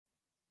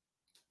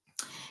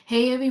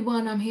Hey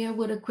everyone, I'm here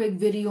with a quick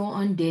video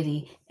on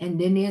Diddy, and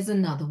then there's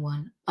another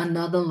one,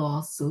 another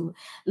lawsuit.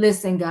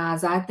 Listen,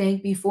 guys, I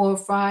think before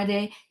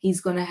Friday,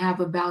 he's going to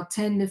have about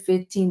 10 to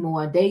 15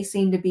 more. They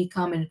seem to be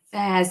coming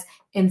fast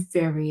and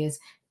furious.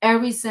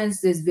 Ever since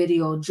this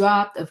video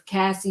dropped of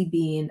Cassie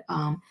being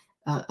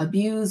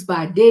abused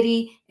by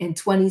Diddy in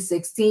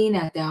 2016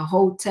 at their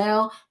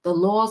hotel, the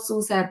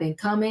lawsuits have been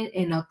coming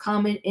and are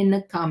coming and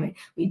are coming.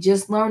 We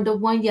just learned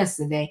of one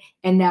yesterday,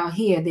 and now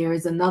here there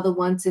is another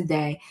one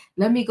today.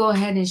 Let me go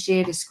ahead and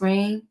share the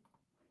screen.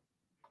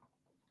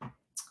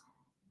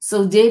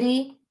 So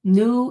Diddy,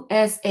 new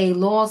SA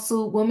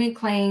lawsuit. Woman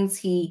claims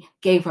he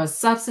gave her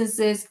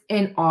substances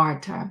and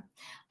armed her.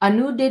 A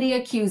new Diddy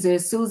accuser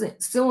is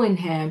suing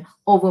him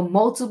over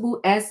multiple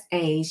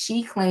SAs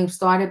she claims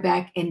started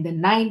back in the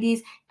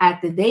 90s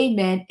after they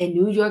met in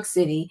New York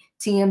City,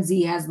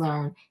 TMZ has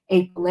learned.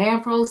 April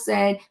Lampro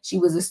said she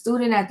was a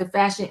student at the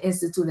Fashion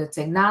Institute of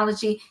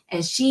Technology,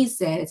 and she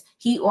says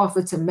he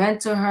offered to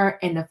mentor her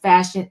in the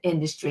fashion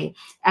industry.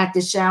 After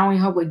showering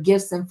her with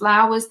gifts and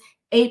flowers,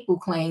 April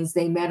claims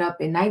they met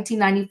up in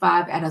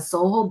 1995 at a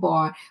Soho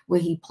bar where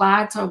he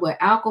plied her with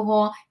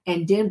alcohol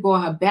and then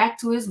brought her back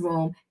to his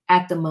room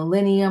at the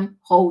Millennium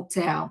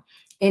Hotel.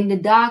 In the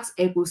docs,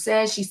 April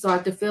says she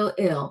started to feel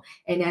ill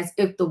and as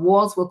if the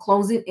walls were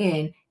closing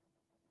in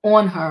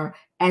on her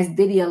as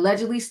Diddy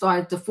allegedly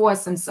started to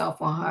force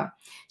himself on her.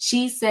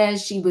 She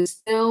says she was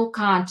still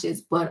conscious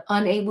but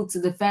unable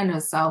to defend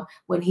herself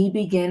when he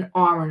began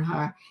arming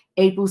her.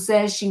 April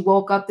says she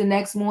woke up the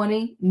next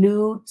morning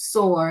nude,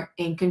 sore,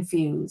 and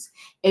confused.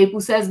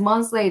 April says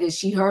months later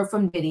she heard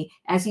from Diddy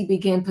as he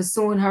began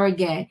pursuing her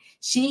again.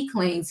 She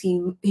claims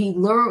he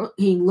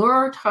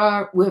lured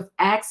her with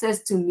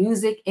access to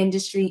music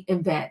industry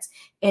events.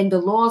 In the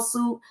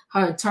lawsuit,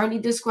 her attorney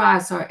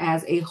describes her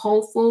as a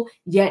hopeful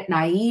yet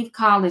naive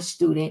college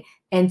student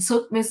and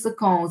took Mr.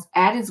 Combs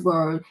at his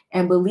word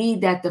and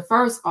believed that the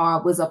first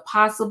R was a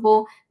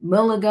possible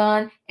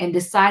Milligan and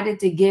decided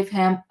to give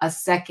him a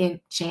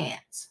second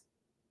chance.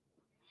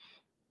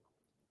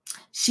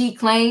 She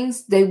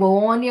claims they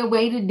were on their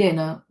way to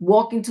dinner,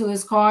 walking to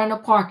his car in a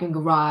parking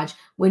garage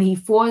when he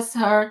forced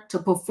her to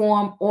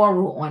perform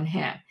oral on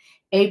him.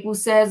 April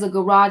says a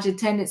garage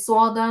attendant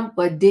saw them,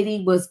 but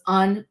Diddy was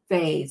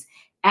unfazed.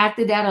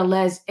 After that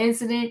alleged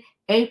incident,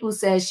 April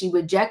says she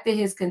rejected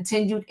his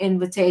continued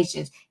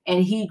invitations,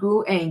 and he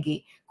grew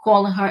angry,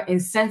 calling her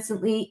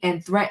insensibly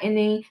and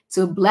threatening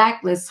to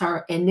blacklist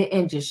her in the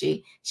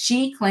industry.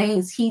 She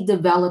claims he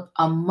developed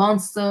a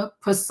monster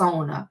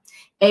persona.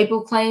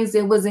 April claims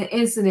there was an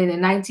incident in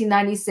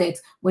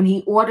 1996 when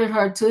he ordered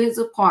her to his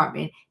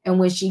apartment, and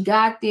when she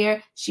got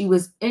there, she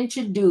was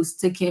introduced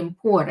to Kim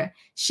Porter.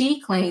 She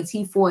claims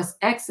he forced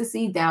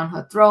ecstasy down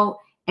her throat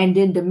and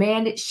then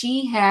demanded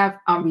she have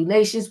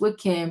relations with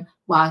Kim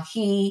while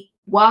he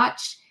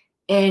watched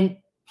and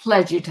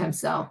pleasured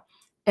himself.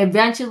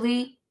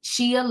 Eventually,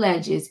 she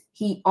alleges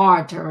he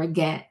argued her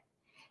again.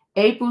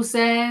 April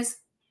says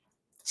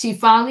she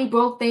finally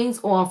broke things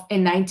off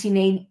in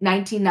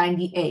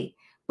 1998,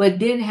 but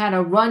then had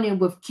a run-in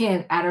with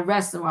Kim at a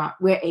restaurant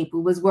where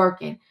April was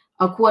working.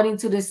 According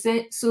to the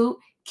suit,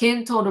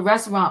 Kim told the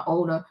restaurant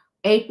owner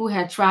April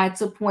had tried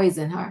to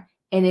poison her,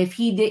 and if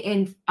he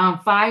didn't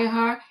fire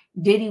her,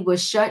 Diddy would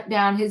shut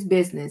down his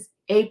business.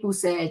 April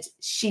said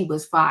she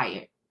was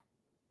fired.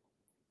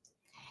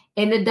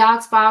 In the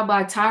docs filed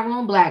by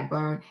Tyrone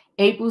Blackburn,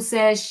 April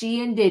says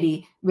she and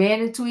Diddy ran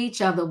into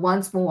each other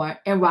once more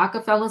in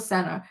Rockefeller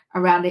Center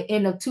around the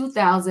end of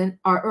 2000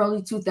 or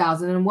early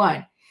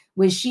 2001,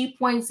 when she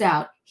points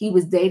out he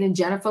was dating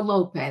Jennifer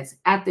Lopez.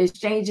 After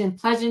exchanging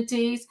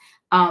pleasantries,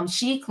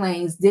 she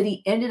claims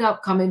Diddy ended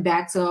up coming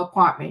back to her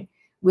apartment,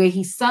 where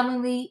he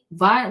suddenly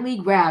violently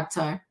grabbed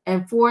her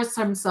and forced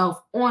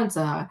himself onto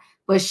her,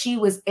 but she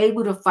was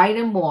able to fight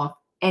him off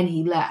and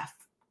he left.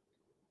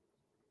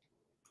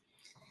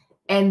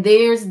 And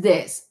there's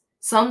this.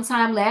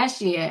 Sometime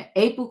last year,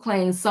 April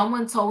claims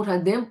someone told her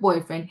then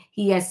boyfriend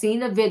he had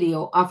seen a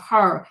video of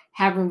her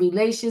having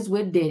relations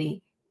with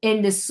Diddy.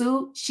 In the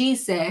suit, she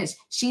says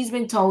she's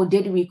been told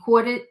Diddy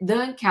recorded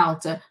the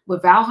encounter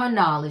without her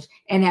knowledge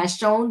and has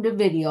shown the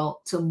video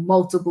to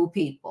multiple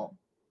people.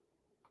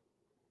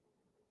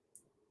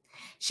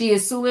 She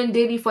is suing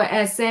Diddy for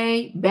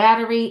SA,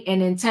 battery,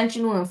 and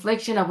intentional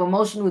infliction of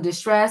emotional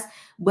distress,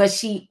 but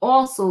she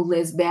also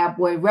lists Bad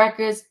Boy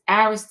Records,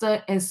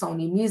 Arista, and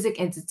Sony Music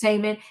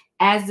Entertainment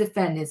as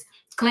defendants,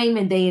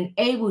 claiming they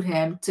enabled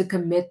him to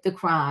commit the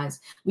crimes.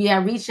 We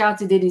have reached out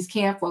to Diddy's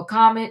camp for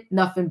comment,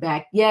 nothing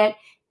back yet.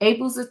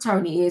 April's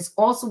attorney is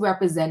also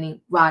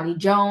representing Rodney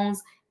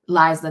Jones,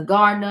 Liza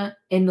Gardner,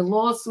 in the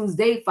lawsuits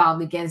they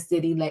filed against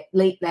Diddy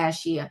late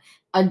last year.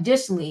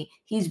 Additionally,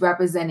 he's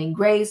representing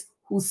Grace,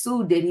 who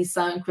sued Diddy's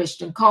son,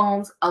 Christian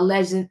Combs,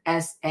 alleging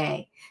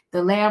SA. The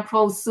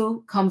Lampro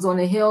suit comes on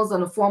the heels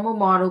of the former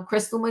model,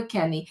 Crystal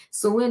McKinney,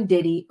 suing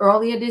Diddy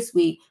earlier this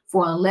week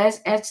for alleged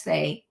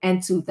SA in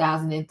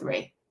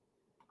 2003.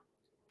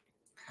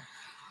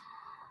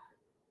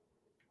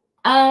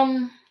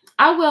 I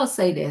will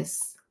say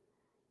this.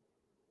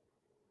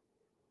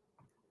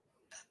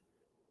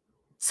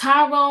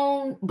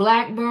 Tyrone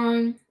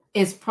Blackburn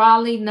is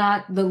probably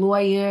not the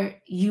lawyer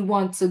you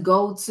want to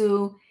go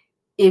to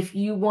if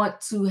you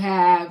want to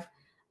have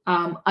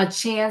a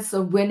chance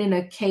of winning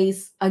a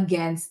case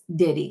against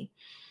Diddy.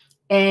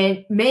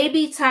 And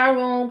maybe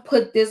Tyrone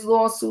put this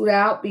lawsuit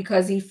out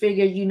because he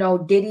figured,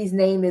 Diddy's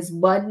name is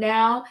mud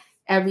now,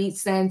 ever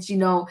since,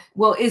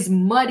 well, it's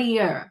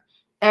muddier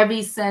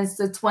ever since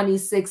the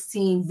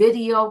 2016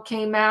 video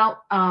came out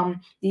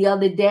the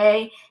other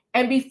day.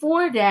 And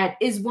before that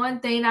is one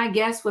thing, I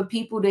guess, for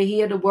people to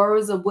hear the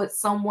words of what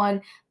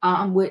someone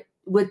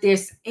with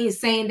this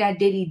saying that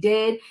Diddy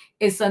did.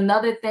 It's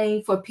another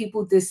thing for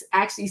people to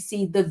actually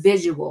see the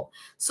visual.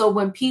 So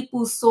when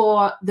people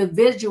saw the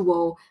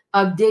visual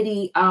of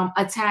Diddy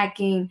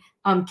attacking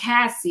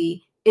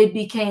Cassie, it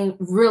became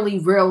really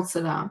real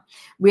to them.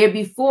 Where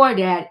before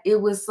that,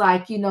 it was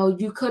like,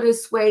 you could have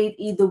swayed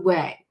either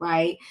way,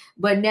 right?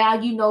 But now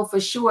you know for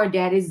sure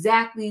that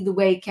exactly the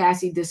way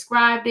Cassie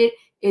described it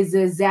is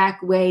the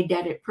exact way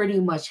that it pretty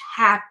much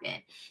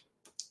happened.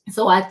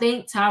 So I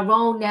think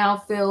Tyrone now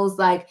feels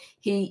like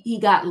he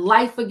got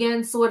life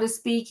again, so to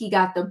speak. He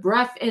got the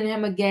breath in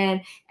him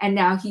again. And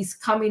now he's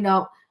coming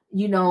up,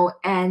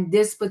 and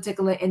this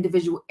particular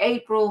individual,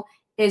 April,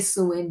 is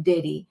suing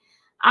Diddy.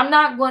 I'm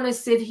not going to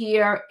sit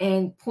here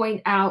and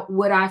point out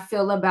what I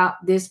feel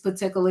about this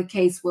particular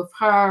case with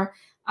her,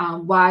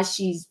 why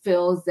she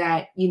feels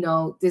that,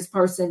 this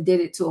person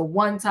did it to her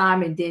one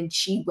time and then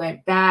she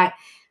went back.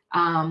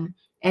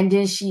 And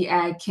then she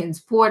added Ken's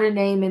Porter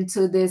name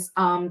into this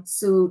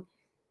suit.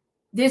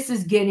 This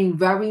is getting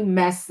very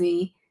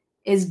messy.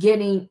 It's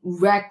getting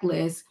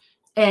reckless.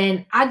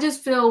 And I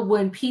just feel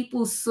when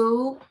people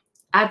sue,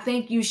 I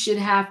think you should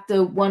have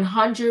to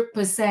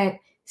 100%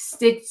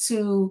 stick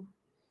to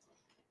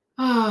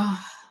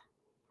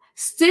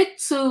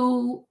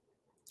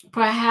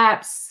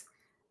perhaps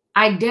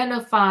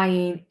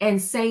identifying and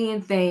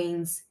saying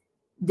things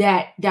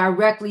that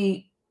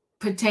directly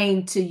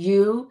pertain to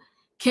you.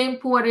 Ken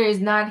Porter is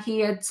not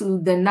here to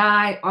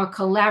deny or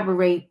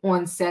collaborate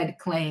on said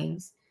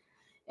claims.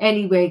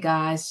 Anyway,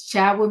 guys,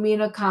 chat with me in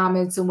the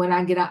comments, and when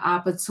I get an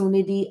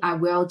opportunity, I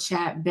will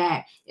chat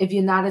back. If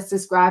you're not a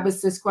subscriber,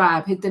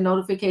 subscribe. Hit the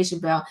notification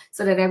bell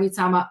so that every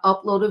time I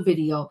upload a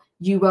video,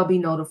 you will be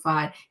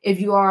notified. If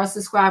you are a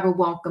subscriber,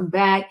 welcome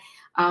back.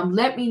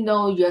 Let me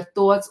know your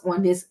thoughts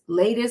on this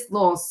latest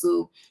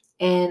lawsuit,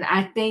 and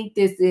I think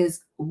this is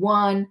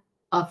one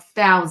of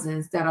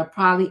thousands that are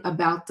probably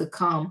about to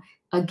come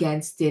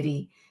against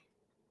Diddy.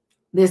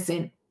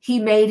 Listen, he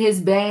made his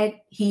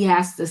bed. He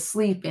has to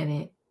sleep in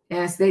it.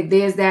 There's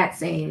that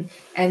saying.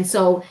 And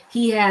so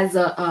he has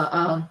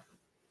a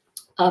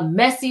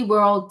messy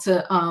world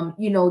to,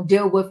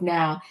 deal with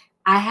now.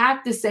 I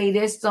have to say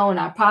this, though, and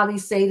I probably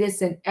say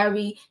this in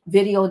every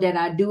video that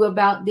I do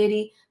about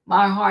Diddy.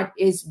 My heart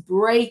is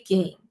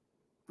breaking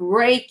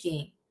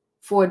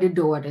for the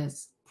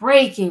daughters.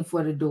 Breaking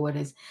for the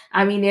daughters.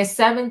 I mean, they're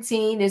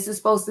 17. This is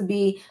supposed to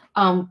be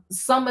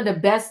some of the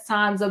best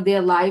times of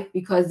their life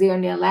because they're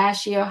in their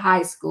last year of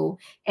high school.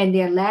 And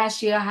their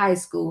last year of high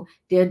school,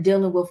 they're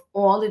dealing with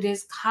all of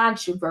this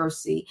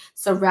controversy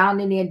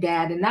surrounding their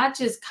dad. And not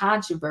just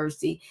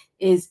controversy,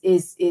 is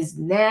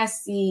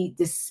nasty,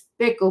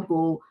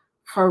 despicable,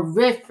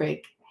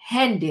 horrific,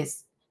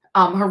 horrendous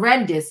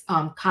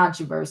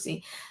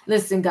controversy.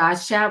 Listen,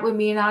 guys, chat with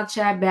me and I'll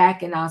chat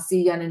back, and I'll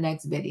see you in the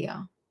next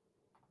video.